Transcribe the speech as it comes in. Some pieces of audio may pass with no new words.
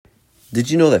Did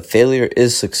you know that failure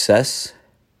is success?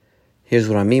 Here's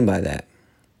what I mean by that.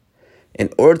 In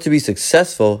order to be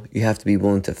successful, you have to be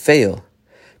willing to fail,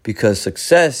 because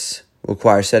success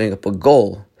requires setting up a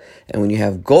goal. And when you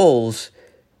have goals,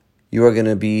 you are going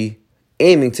to be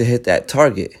aiming to hit that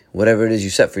target, whatever it is you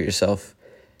set for yourself.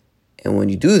 And when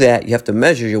you do that, you have to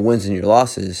measure your wins and your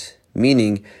losses,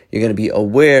 meaning you're going to be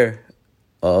aware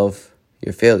of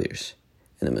your failures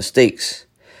and the mistakes,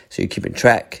 so you're keeping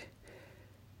track.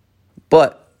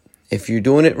 But if you're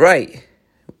doing it right,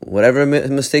 whatever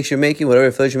mistakes you're making, whatever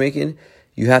failures you're making,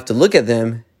 you have to look at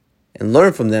them and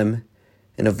learn from them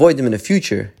and avoid them in the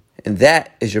future. And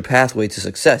that is your pathway to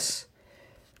success.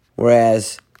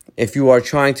 Whereas if you are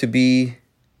trying to be,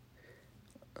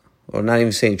 or not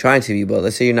even saying trying to be, but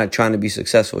let's say you're not trying to be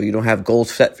successful, you don't have goals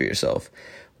set for yourself,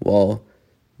 well,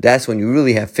 that's when you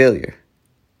really have failure.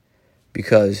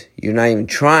 Because you're not even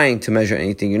trying to measure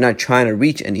anything. You're not trying to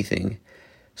reach anything.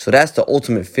 So that's the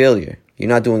ultimate failure. You're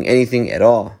not doing anything at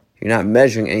all. You're not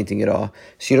measuring anything at all.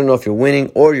 So you don't know if you're winning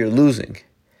or you're losing.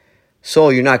 So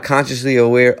you're not consciously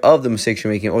aware of the mistakes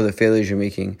you're making or the failures you're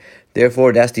making.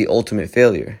 Therefore, that's the ultimate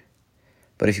failure.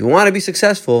 But if you want to be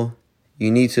successful, you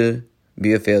need to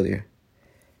be a failure.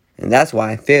 And that's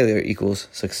why failure equals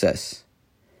success.